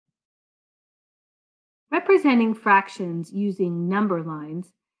Representing fractions using number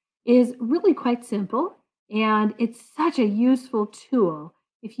lines is really quite simple, and it's such a useful tool.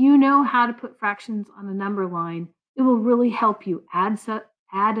 If you know how to put fractions on a number line, it will really help you add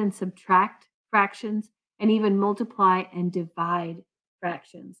and subtract fractions and even multiply and divide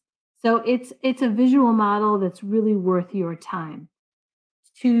fractions. So it's a visual model that's really worth your time.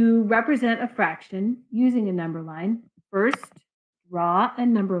 To represent a fraction using a number line, first draw a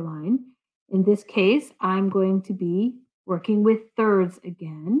number line. In this case, I'm going to be working with thirds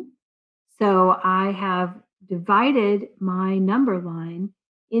again. So I have divided my number line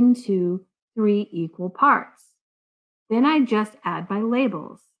into three equal parts. Then I just add my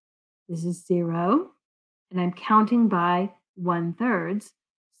labels. This is 0, and I'm counting by 1/3.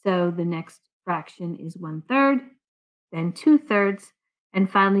 So the next fraction is 1/3, then 2/3, and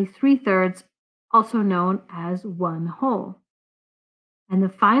finally 3/3, also known as 1 whole. And the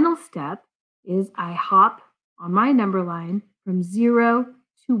final step is I hop on my number line from 0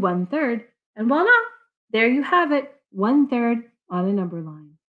 to 1/3, and voila, there you have it, 1/3 on a number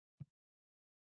line.